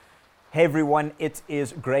Hey everyone, it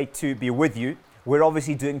is great to be with you. We're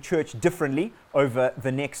obviously doing church differently over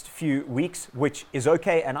the next few weeks, which is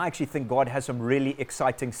okay, and I actually think God has some really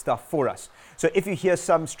exciting stuff for us. So if you hear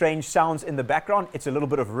some strange sounds in the background, it's a little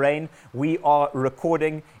bit of rain. We are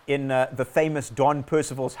recording in the famous Don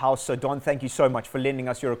Percival's house. So Don, thank you so much for lending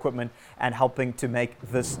us your equipment and helping to make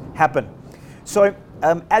this happen. So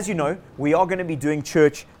as you know, we are going to be doing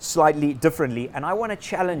church slightly differently, and I want to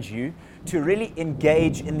challenge you to really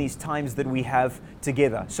engage in these times that we have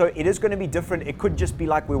together. So it is going to be different. It could just be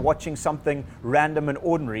like we're watching something random and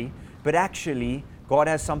ordinary, but actually God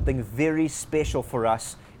has something very special for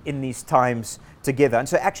us in these times together. And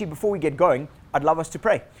so actually before we get going, I'd love us to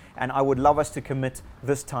pray, and I would love us to commit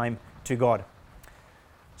this time to God.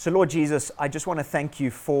 So Lord Jesus, I just want to thank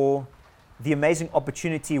you for the amazing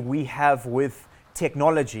opportunity we have with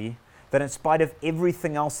technology, that in spite of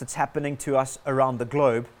everything else that's happening to us around the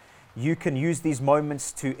globe, you can use these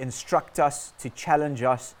moments to instruct us, to challenge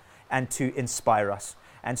us, and to inspire us.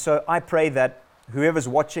 And so I pray that whoever's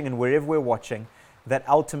watching and wherever we're watching, that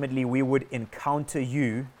ultimately we would encounter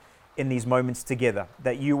you in these moments together,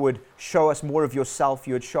 that you would show us more of yourself,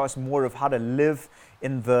 you would show us more of how to live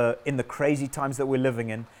in the crazy times that we're living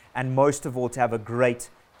in, and most of all, to have a great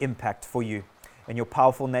impact for you. In your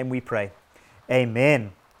powerful name we pray.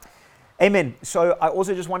 Amen. Amen. So I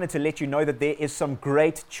also just wanted to let you know that there is some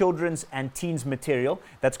great children's and teens material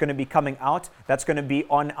that's going to be coming out. That's going to be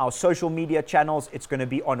on our social media channels. It's going to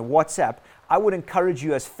be on WhatsApp. I would encourage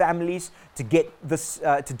you as families to get this,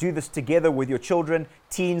 to do this together with your children.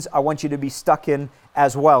 Teens, I want you to be stuck in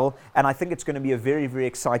as well. And I think it's going to be a very, very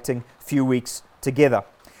exciting few weeks together.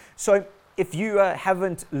 So if you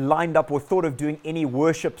haven't lined up or thought of doing any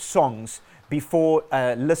worship songs before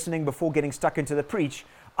listening, before getting stuck into the preach,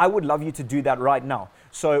 I would love you to do that right now.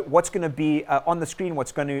 So what's going to be on the screen,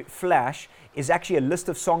 what's going to flash, is actually a list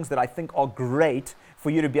of songs that I think are great for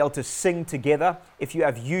you to be able to sing together. If you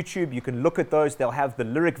have YouTube, you can look at those. They'll have the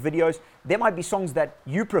lyric videos. There might be songs that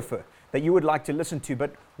you prefer, that you would like to listen to,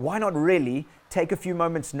 but why not really take a few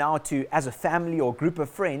moments now to, as a family or group of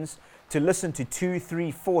friends, to listen to 2, 3,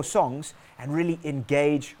 4 songs and really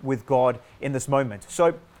engage with God in this moment.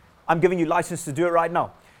 So I'm giving you license to do it right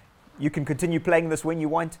now. You can continue playing this when you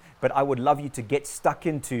want, but I would love you to get stuck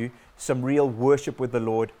into some real worship with the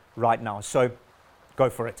Lord right now. So go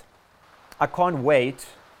for it. I can't wait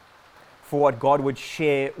for what God would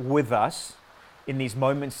share with us in these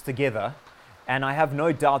moments together. And I have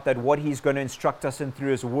no doubt that what He's going to instruct us in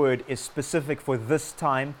through His Word is specific for this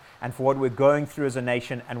time and for what we're going through as a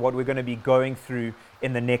nation and what we're going to be going through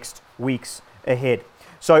in the next weeks ahead.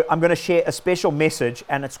 So I'm going to share a special message,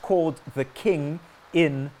 and it's called The King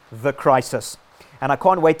in the Crisis. And I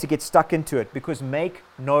can't wait to get stuck into it, because make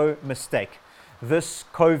no mistake, this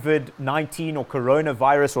COVID-19 or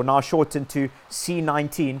coronavirus, or now shortened to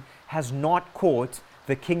C-19, has not caught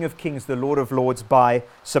the King of Kings, the Lord of Lords, by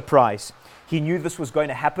surprise. He knew this was going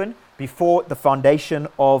to happen before the foundation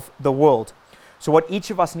of the world. So what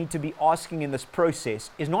each of us need to be asking in this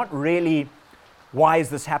process is not really, why is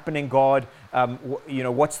this happening, God?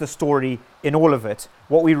 What's the story in all of it?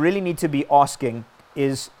 What we really need to be asking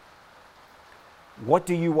is, what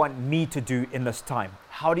do you want me to do in this time?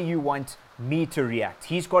 How do you want me to react?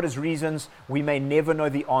 He's got His reasons. We may never know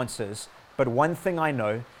the answers, but one thing I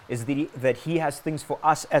know is that He has things for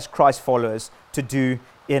us as Christ followers to do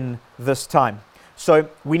in this time. So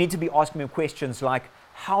we need to be asking Him questions like,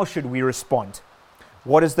 how should we respond?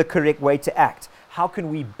 What is the correct way to act? How can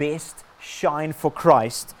we best shine for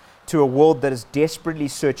Christ to a world that is desperately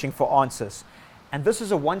searching for answers? And this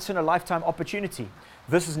is a once-in-a-lifetime opportunity.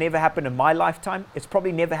 This has never happened in my lifetime. It's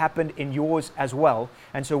probably never happened in yours as well.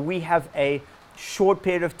 And so we have a short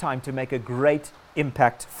period of time to make a great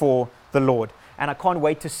impact for the Lord. And I can't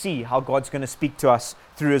wait to see how God's going to speak to us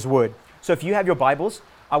through His Word. So if you have your Bibles,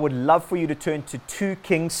 I would love for you to turn to 2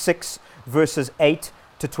 Kings 6, verses 8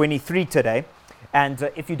 to 23 today.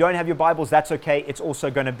 And if you don't have your Bibles, that's okay. It's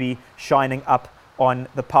also going to be shining up on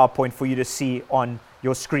the PowerPoint for you to see on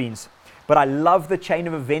your screens. But I love the chain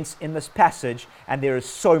of events in this passage, and there is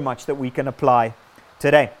so much that we can apply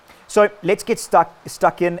today. So let's get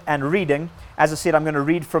stuck in and reading. As I said, I'm going to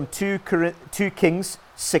read from 2 Kings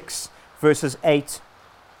 6, verses 8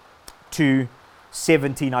 to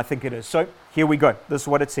 17, I think it is. So here we go. This is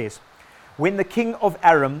what it says. When the king of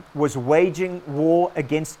Aram was waging war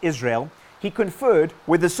against Israel, he conferred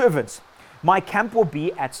with his servants. My camp will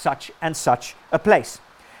be at such and such a place.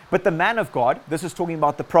 But the man of God, this is talking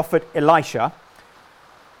about the prophet Elisha,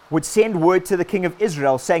 would send word to the king of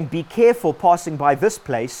Israel saying, be careful passing by this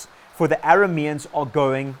place, for the Arameans are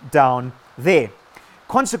going down there.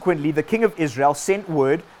 Consequently, the king of Israel sent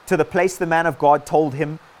word to to the place the man of God told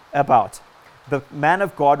him about. The man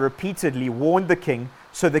of God repeatedly warned the king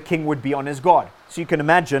so the king would be on his guard. So you can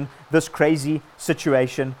imagine this crazy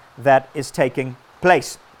situation that is taking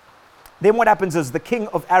place. Then what happens is the king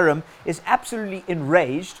of Aram is absolutely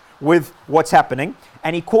enraged with what's happening,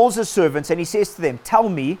 and he calls his servants and he says to them, "Tell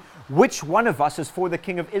me which one of us is for the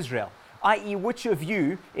king of Israel," i.e. which of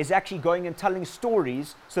you is actually going and telling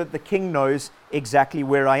stories so that the king knows exactly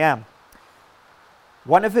where I am.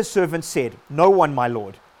 One of his servants said, "No one, my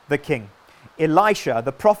lord, the king. Elisha,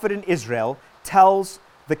 the prophet in Israel, tells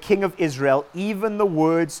the king of Israel even the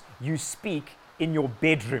words you speak in your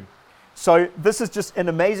bedroom." So this is just an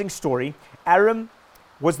amazing story. Aram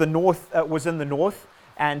was in the north,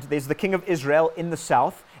 and there's the king of Israel in the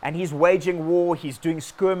south, and he's waging war, he's doing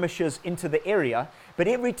skirmishes into the area, but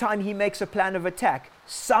every time he makes a plan of attack,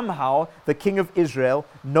 somehow the king of Israel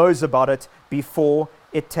knows about it before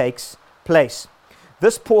it takes place.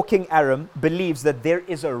 This poor King Aram believes that there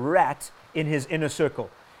is a rat in his inner circle.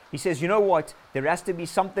 He says, "You know what? There has to be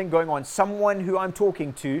something going on. Someone who I'm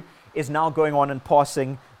talking to is now going on and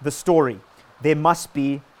passing the story. There must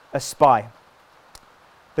be a spy."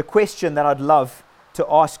 The question that I'd love to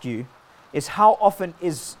ask you is, how often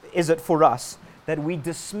is it for us that we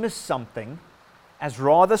dismiss something as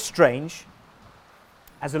rather strange,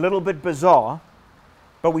 as a little bit bizarre,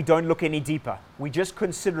 but we don't look any deeper? We just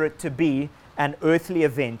consider it to be an earthly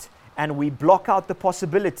event, and we block out the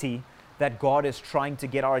possibility that God is trying to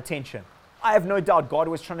get our attention. I have no doubt God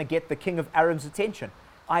was trying to get the king of Aram's attention.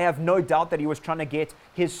 I have no doubt that he was trying to get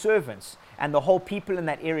his servants and the whole people in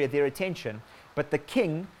that area their attention, but the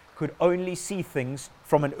king could only see things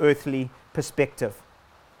from an earthly perspective.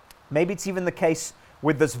 Maybe it's even the case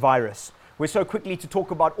with this virus. We're so quickly to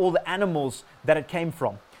talk about all the animals that it came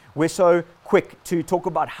from. We're so quick to talk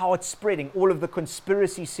about how it's spreading, all of the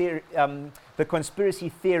conspiracy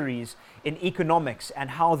theories in economics and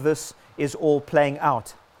how this is all playing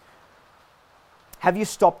out. Have you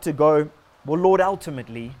stopped to go, "Well, Lord,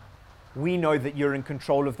 ultimately, we know that you're in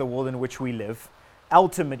control of the world in which we live.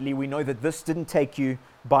 Ultimately, we know that this didn't take you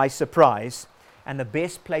by surprise, and the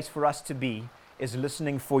best place for us to be is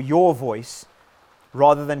listening for your voice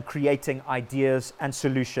rather than creating ideas and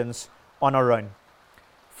solutions on our own."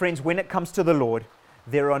 Friends, when it comes to the Lord,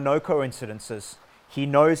 there are no coincidences. He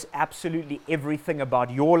knows absolutely everything about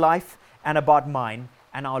your life and about mine,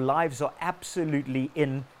 and our lives are absolutely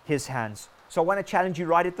in His hands. So I want to challenge you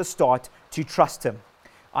right at the start to trust Him.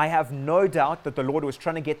 I have no doubt that the Lord was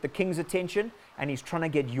trying to get the king's attention, and He's trying to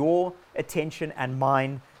get your attention and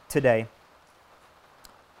mine today.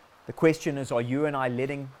 The question is, are you and I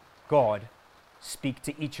letting God speak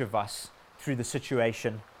to each of us through the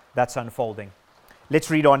situation that's unfolding? Let's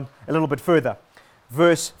read on a little bit further.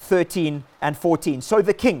 Verse 13 and 14. So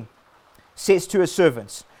the king says to his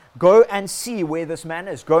servants, "Go and see where this man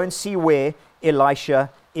is. Go and see where Elisha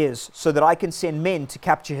is, so that I can send men to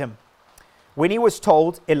capture him." When he was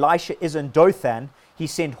told Elisha is in Dothan, he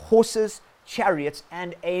sent horses, chariots,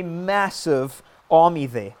 and a massive army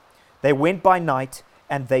there. They went by night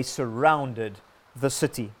and they surrounded the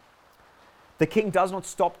city. The king does not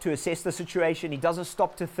stop to assess the situation. He doesn't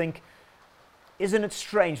stop to think, isn't it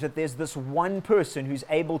strange that there's this one person who's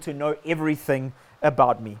able to know everything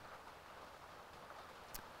about me?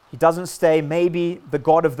 He doesn't say, maybe the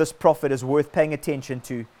God of this prophet is worth paying attention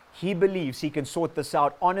to. He believes he can sort this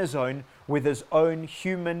out on his own with his own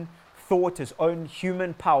human thought, his own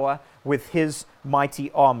human power, with his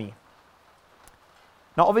mighty army.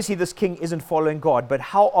 Now, obviously, this king isn't following God, but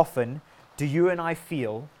how often do you and I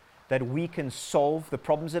feel that we can solve the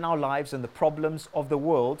problems in our lives and the problems of the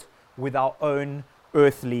world with our own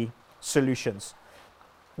earthly solutions,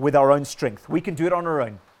 with our own strength? We can do it on our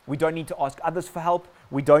own. We don't need to ask others for help.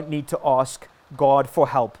 We don't need to ask God for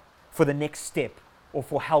help for the next step or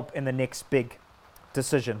for help in the next big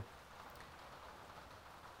decision.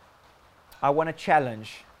 I want to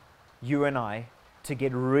challenge you and I to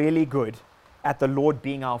get really good at the Lord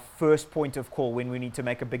being our first point of call when we need to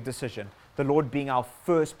make a big decision. The Lord being our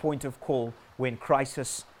first point of call when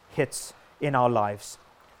crisis hits in our lives.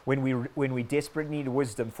 When we desperately need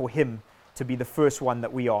wisdom, for Him to be the first one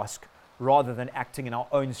that we ask, rather than acting in our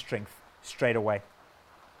own strength straight away.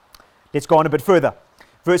 Let's go on a bit further.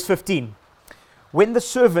 Verse 15. When the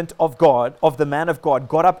servant of God, of the man of God,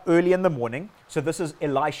 got up early in the morning, so this is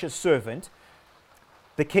Elisha's servant,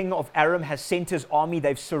 the king of Aram has sent his army,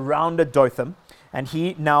 they've surrounded Dothan, and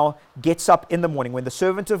he now gets up in the morning. When the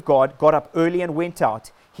servant of God got up early and went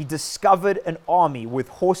out, he discovered an army with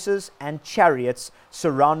horses and chariots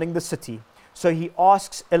surrounding the city. So he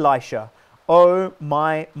asks Elisha, "Oh,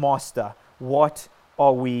 my master, what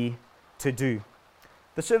are we to do?"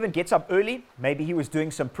 The servant gets up early. Maybe he was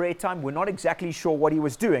doing some prayer time. We're not exactly sure what he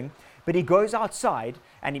was doing, but he goes outside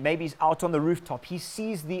and maybe he's out on the rooftop. He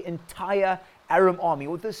sees the entire Aram army,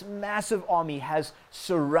 or this massive army, has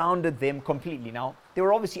surrounded them completely. Now, there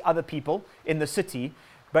were obviously other people in the city,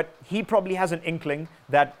 but he probably has an inkling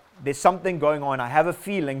that there's something going on. I have a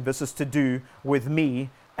feeling this is to do with me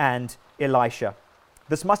and Elisha.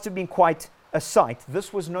 This must have been quite a sight.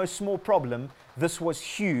 This was no small problem. This was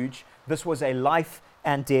huge. This was a life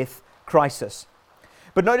and death crisis.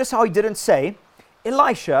 But notice how he didn't say,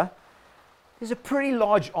 Elisha, there's a pretty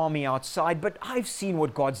large army outside, but I've seen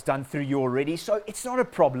what God's done through you already, so it's not a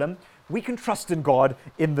problem. We can trust in God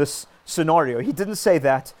in this scenario. He didn't say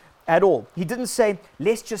that at all. He didn't say,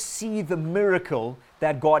 let's just see the miracle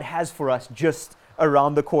that God has for us just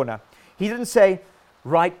around the corner. He didn't say,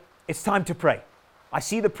 right, it's time to pray. I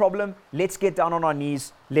see the problem. Let's get down on our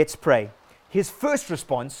knees. Let's pray. His first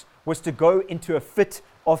response was to go into a fit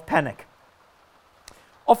of panic.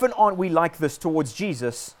 Often aren't we like this towards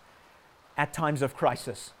Jesus at times of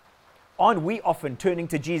crisis? Aren't we often turning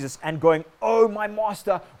to Jesus and going, oh, my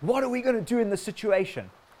master, what are we going to do in this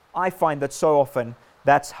situation? I find that so often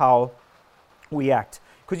that's how we act.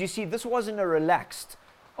 Because you see, this wasn't a relaxed,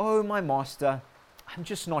 oh, my master, I'm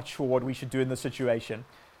just not sure what we should do in this situation.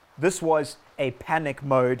 This was a panic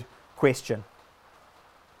mode question.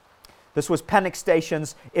 This was panic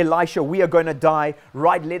stations. Elisha, we are going to die.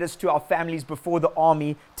 Write letters to our families before the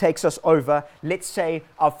army takes us over. Let's say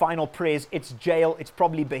our final prayers. It's jail. It's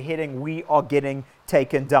probably beheading. We are getting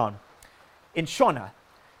taken down. In Shona,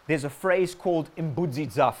 there's a phrase called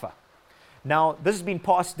imbudzi-zafa. Now, this has been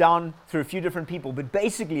passed down through a few different people, but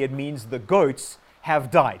basically it means the goats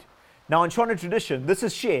have died. Now, in Shona tradition, this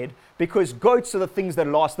is shared because goats are the things that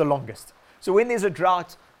last the longest. So when there's a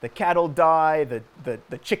drought, the cattle die, the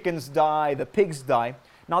chickens die, the pigs die.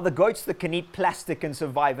 Now the goats that can eat plastic and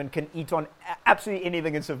survive and can eat on absolutely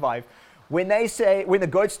anything and survive, when the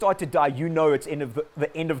goats start to die, you know it's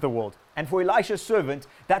the end of the world. And for Elisha's servant,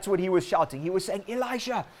 that's what he was shouting. He was saying,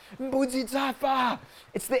 Elisha, Mbuzitzafa,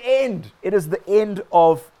 it's the end. It is the end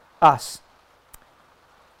of us.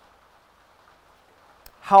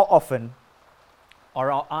 How often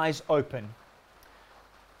are our eyes open,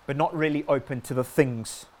 but not really open to the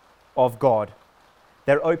things of God?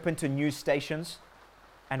 They're open to news stations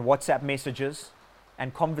and WhatsApp messages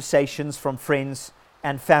and conversations from friends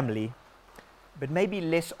and family, but maybe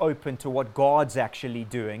less open to what God's actually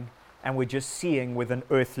doing, and we're just seeing with an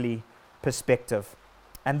earthly perspective.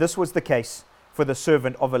 And this was the case for the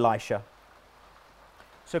servant of Elisha.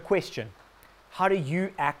 So question, how do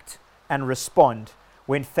you act and respond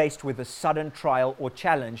when faced with a sudden trial or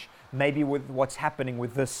challenge, maybe with what's happening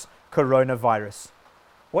with this coronavirus?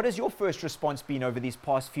 What has your first response been over these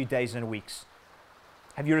past few days and weeks?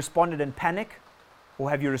 Have you responded in panic, or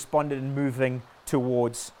have you responded in moving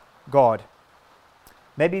towards God?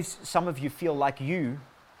 Maybe some of you feel like you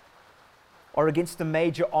are against a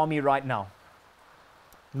major army right now.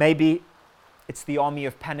 Maybe it's the army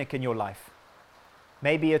of panic in your life.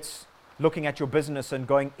 Maybe it's looking at your business and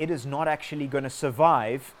going, it is not actually going to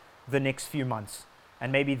survive the next few months.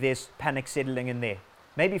 And maybe there's panic settling in there.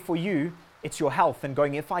 Maybe for you, it's your health and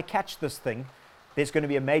going, if I catch this thing, there's going to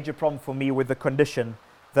be a major problem for me with the condition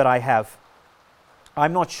that I have.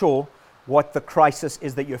 I'm not sure what the crisis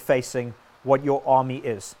is that you're facing, what your army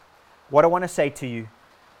is. What I want to say to you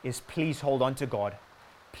is please hold on to God.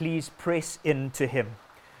 Please press into Him.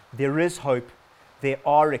 There is hope. There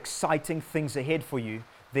are exciting things ahead for you.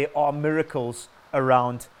 There are miracles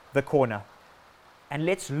around the corner. And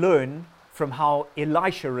let's learn from how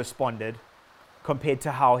Elisha responded compared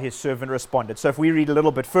to how his servant responded. So if we read a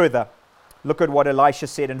little bit further, look at what Elisha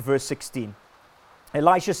said in verse 16.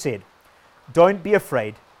 Elisha said, "Don't be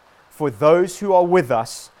afraid, for those who are with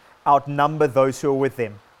us outnumber those who are with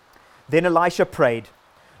them." Then Elisha prayed,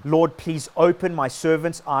 "Lord, please open my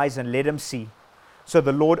servant's eyes and let him see." So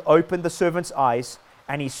the Lord opened the servant's eyes,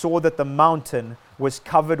 and he saw that the mountain was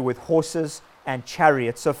covered with horses and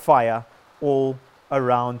chariots of fire all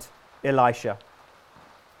around Elisha.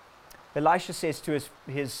 Elisha says to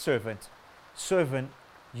his servant, "Servant,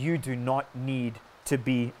 you do not need to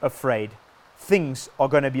be afraid. Things are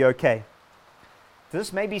going to be okay."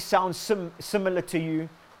 This maybe sounds similar to you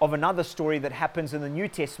of another story that happens in the New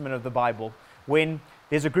Testament of the Bible, when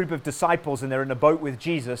there's a group of disciples and they're in a boat with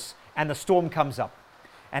Jesus and the storm comes up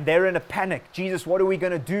and they're in a panic. Jesus, what are we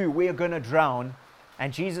going to do? We're going to drown.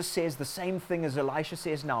 And Jesus says the same thing as Elisha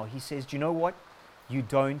says now. He says, do you know what? You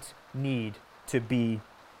don't need to be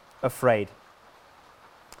afraid.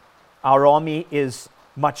 Our army is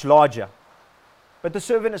much larger. But the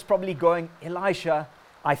servant is probably going, Elisha,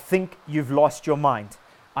 I think you've lost your mind.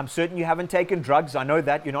 I'm certain you haven't taken drugs. I know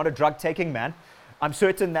that. You're not a drug-taking man. I'm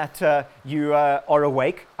certain that you are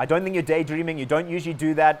awake. I don't think you're daydreaming. You don't usually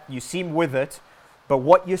do that. You seem with it. But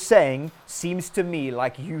what you're saying seems to me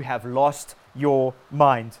like you have lost your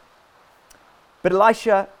mind. But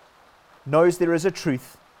Elisha knows there is a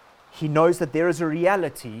truth. He knows that there is a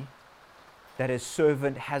reality that his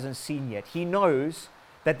servant hasn't seen yet. He knows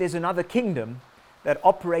that there's another kingdom that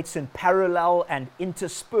operates in parallel and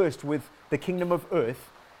interspersed with the kingdom of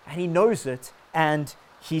earth. And he knows it and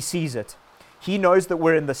he sees it. He knows that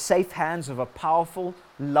we're in the safe hands of a powerful,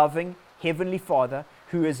 loving, heavenly Father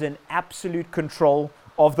who is in absolute control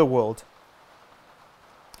of the world.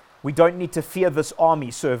 We don't need to fear this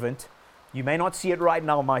army, servant. You may not see it right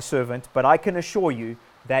now, my servant, but I can assure you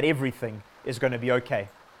that everything is going to be okay.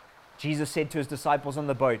 Jesus said to his disciples on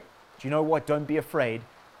the boat, do you know what? Don't be afraid.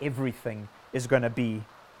 Everything is going to be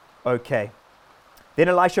okay. Then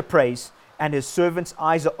Elisha prays, and his servant's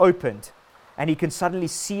eyes are opened, and he can suddenly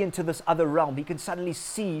see into this other realm. He can suddenly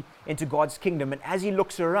see into God's kingdom. And as he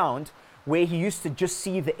looks around, where he used to just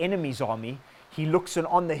see the enemy's army, he looks, and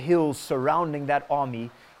on the hills surrounding that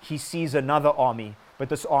army, he sees another army. But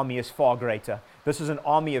this army is far greater. This is an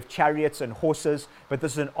army of chariots and horses, but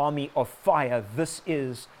this is an army of fire. This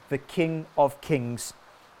is the King of Kings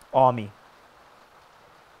army.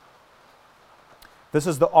 This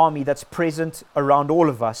is the army that's present around all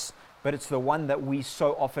of us, but it's the one that we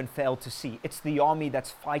so often fail to see. It's the army that's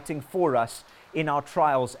fighting for us in our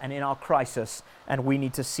trials and in our crisis, and we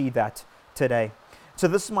need to see that today. So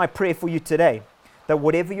this is my prayer for you today, that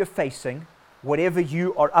whatever you're facing, whatever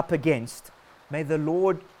you are up against, may the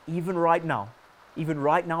Lord, even right now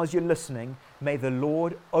as you're listening, may the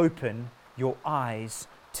Lord open your eyes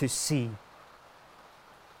to see.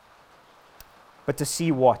 But to see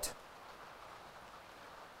what?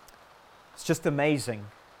 It's just amazing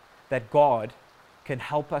that God can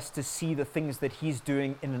help us to see the things that He's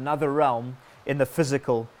doing in another realm, in the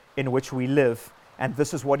physical in which we live. And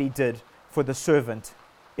this is what He did for the servant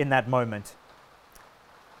in that moment.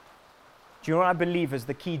 Do you know what I believe is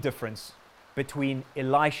the key difference between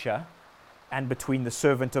Elisha and between the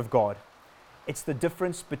servant of God? It's the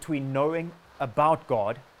difference between knowing about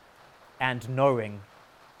God and knowing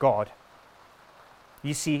God.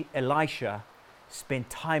 You see, Elisha spent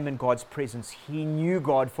time in God's presence. He knew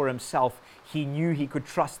God for himself. He knew he could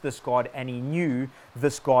trust this God, and he knew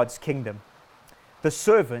this God's kingdom. The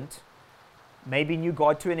servant maybe knew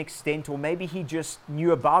God to an extent, or maybe he just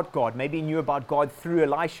knew about God. Maybe he knew about God through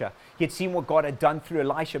Elisha. He had seen what God had done through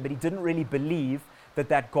Elisha, but he didn't really believe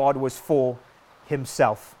that God was for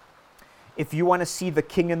himself. If you want to see the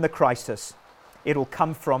king in the crisis, it'll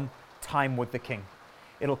come from time with the king.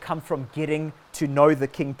 It'll come from getting to know the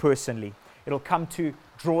king personally. It'll come to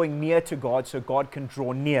drawing near to God so God can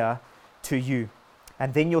draw near to you.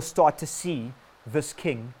 And then you'll start to see this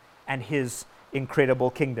king and his incredible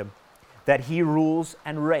kingdom, that he rules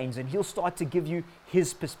and reigns, and he'll start to give you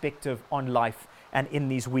his perspective on life and in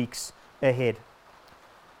these weeks ahead.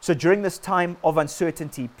 So during this time of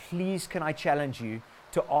uncertainty, please can I challenge you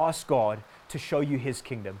to ask God to show you his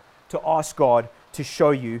kingdom, to ask God to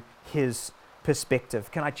show you his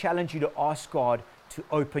perspective. Can I challenge you to ask God to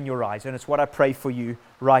open your eyes? And it's what I pray for you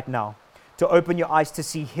right now, to open your eyes to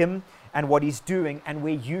see him and what he's doing and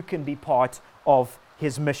where you can be part of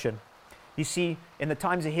his mission. You see, in the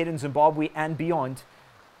times ahead in Zimbabwe and beyond,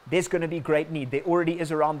 there's going to be great need. There already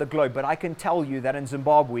is around the globe, but I can tell you that in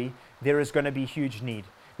Zimbabwe, there is going to be huge need.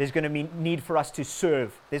 There's going to be need for us to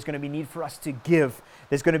serve. There's going to be need for us to give.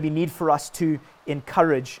 There's going to be need for us to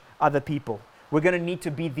encourage other people. We're going to need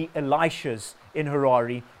to be the Elishas in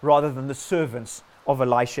Harare rather than the servants of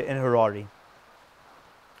Elisha in Harare.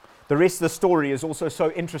 The rest of the story is also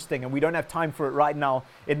so interesting, and we don't have time for it right now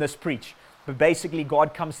in this preach. But basically,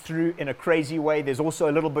 God comes through in a crazy way. There's also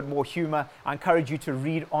a little bit more humor. I encourage you to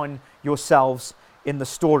read on yourselves in the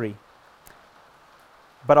story.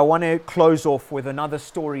 But I want to close off with another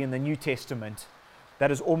story in the New Testament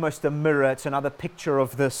that is almost a mirror. It's another picture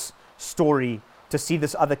of this story to see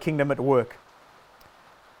this other kingdom at work.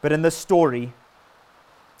 But in this story,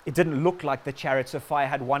 it didn't look like the chariots of fire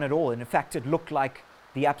had won at all. And in fact, it looked like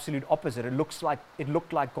the absolute opposite. It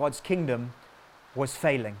looked like God's kingdom was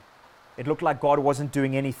failing. It looked like God wasn't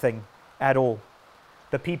doing anything at all.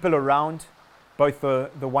 The people around, both the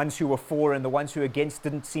ones who were for and the ones who were against,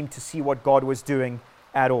 didn't seem to see what God was doing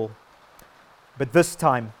at all. But this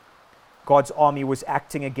time, God's army was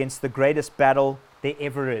acting against the greatest battle there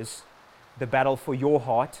ever is. The battle for your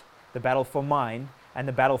heart, the battle for mine, and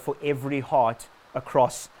the battle for every heart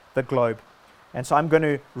across the globe. And so I'm going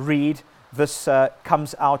to read, this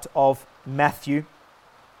comes out of Matthew.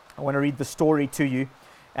 I want to read the story to you.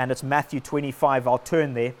 and it's Matthew 25. I'll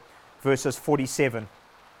turn there, verses 47.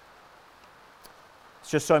 It's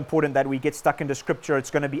just so important that we get stuck into Scripture.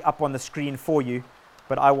 It's going to be up on the screen for you,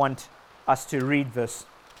 but I want us to read this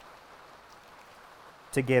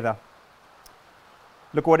together.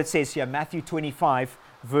 Look what it says here, Matthew 25,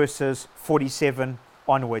 verses 47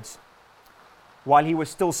 onwards. While he was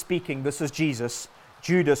still speaking, this is Jesus,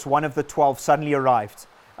 Judas, one of the 12, suddenly arrived.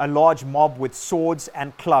 A large mob with swords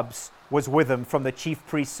and clubs was with him from the chief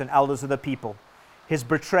priests and elders of the people. His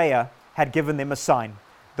betrayer had given them a sign.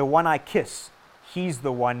 The one I kiss, he's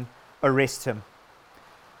the one, arrest him.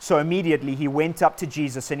 So immediately he went up to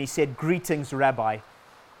Jesus and he said, "Greetings, Rabbi."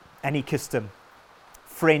 And he kissed him.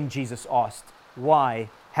 "Friend," Jesus asked, "why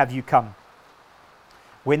have you come?"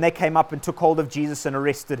 When they came up and took hold of Jesus and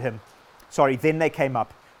arrested him. Then they came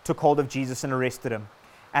up, took hold of Jesus and arrested him.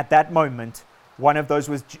 At that moment, one of those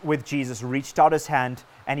with Jesus reached out his hand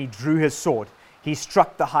and he drew his sword. He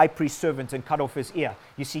struck the high priest's servant and cut off his ear.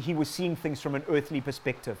 You see, he was seeing things from an earthly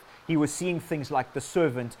perspective. He was seeing things like the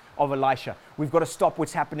servant of Elisha. We've got to stop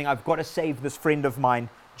what's happening. I've got to save this friend of mine,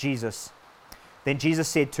 Jesus. Then Jesus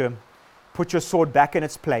said to him, "Put your sword back in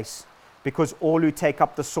its place, because all who take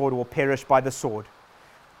up the sword will perish by the sword.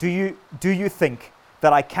 Do you think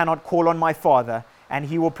that I cannot call on my Father, and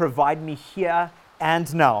he will provide me here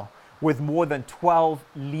and now with more than 12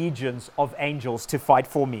 legions of angels to fight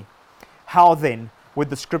for me? How then would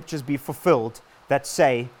the scriptures be fulfilled that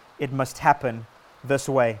say it must happen this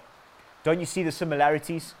way?" Don't you see the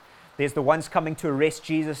similarities? There's the ones coming to arrest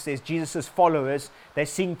Jesus. There's Jesus' followers. They're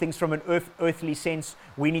seeing things from an earthly sense.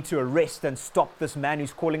 We need to arrest and stop this man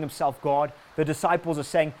who's calling himself God. The disciples are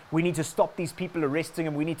saying, we need to stop these people arresting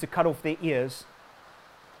him. We need to cut off their ears.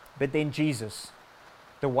 But then Jesus,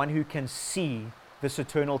 the one who can see this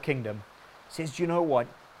eternal kingdom, says, "Do you know what?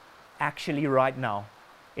 Actually, right now,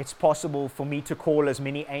 it's possible for me to call as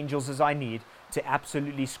many angels as I need to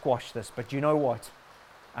absolutely squash this. But you know what?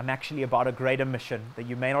 I'm actually about a greater mission that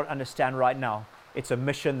you may not understand right now. It's a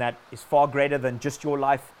mission that is far greater than just your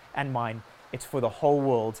life and mine. It's for the whole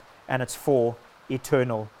world, and it's for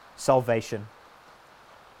eternal salvation."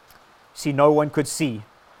 See, no one could see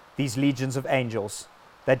these legions of angels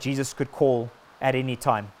that Jesus could call at any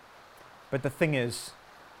time. But the thing is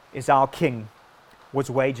our King was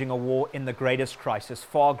waging a war in the greatest crisis,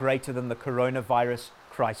 far greater than the coronavirus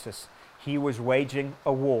crisis. He was waging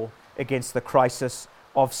a war against the crisis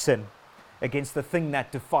of sin, against the thing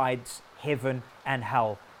that divides heaven and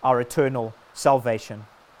hell, our eternal salvation.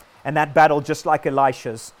 And that battle, just like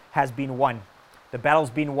Elisha's, has been won. The battle's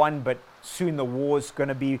been won, but soon the war's going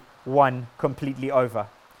to be won completely over.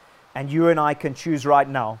 And you and I can choose right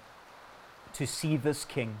now to see this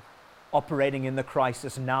King operating in the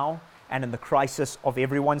crisis now and in the crisis of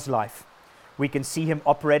everyone's life. We can see him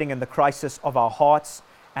operating in the crisis of our hearts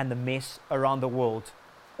and the mess around the world,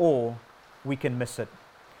 or we can miss it.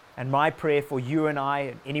 And my prayer for you and I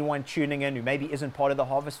and anyone tuning in who maybe isn't part of the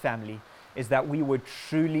Harvest family is that we would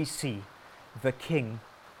truly see the King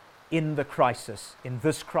in the crisis, in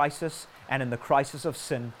this crisis and in the crisis of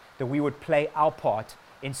sin, that we would play our part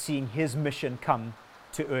in seeing his mission come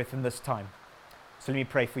to earth in this time. So let me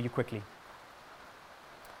pray for you quickly.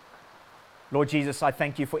 Lord Jesus, I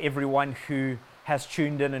thank you for everyone who has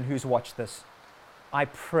tuned in and who's watched this. I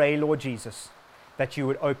pray, Lord Jesus, that you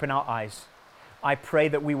would open our eyes. I pray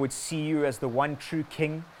that we would see you as the one true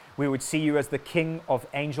King. We would see you as the King of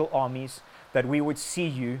angel armies, that we would see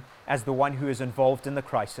you as the one who is involved in the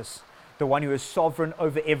crisis, the one who is sovereign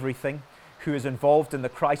over everything, who is involved in the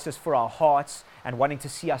crisis for our hearts and wanting to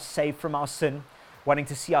see us saved from our sin, wanting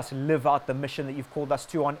to see us live out the mission that you've called us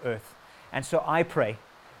to on earth. And so I pray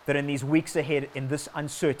that in these weeks ahead, in this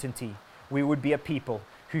uncertainty, we would be a people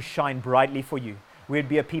who shine brightly for you. We would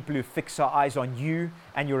be a people who fix our eyes on you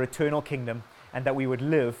and your eternal kingdom, and that we would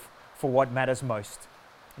live for what matters most.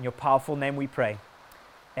 In your powerful name we pray.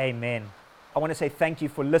 Amen. I want to say thank you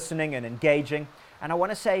for listening and engaging. And I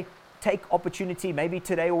want to say, take opportunity, maybe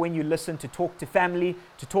today or when you listen, to talk to family,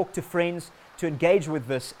 to talk to friends, to engage with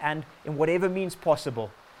this, and in whatever means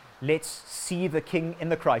possible, let's see the King in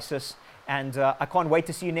the crisis. And I can't wait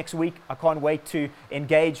to see you next week. I can't wait to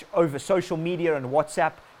engage over social media and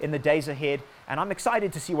WhatsApp in the days ahead. And I'm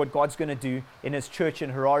excited to see what God's going to do in his church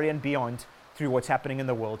in Harare and beyond through what's happening in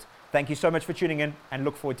the world. Thank you so much for tuning in, and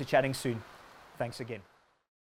look forward to chatting soon. Thanks again.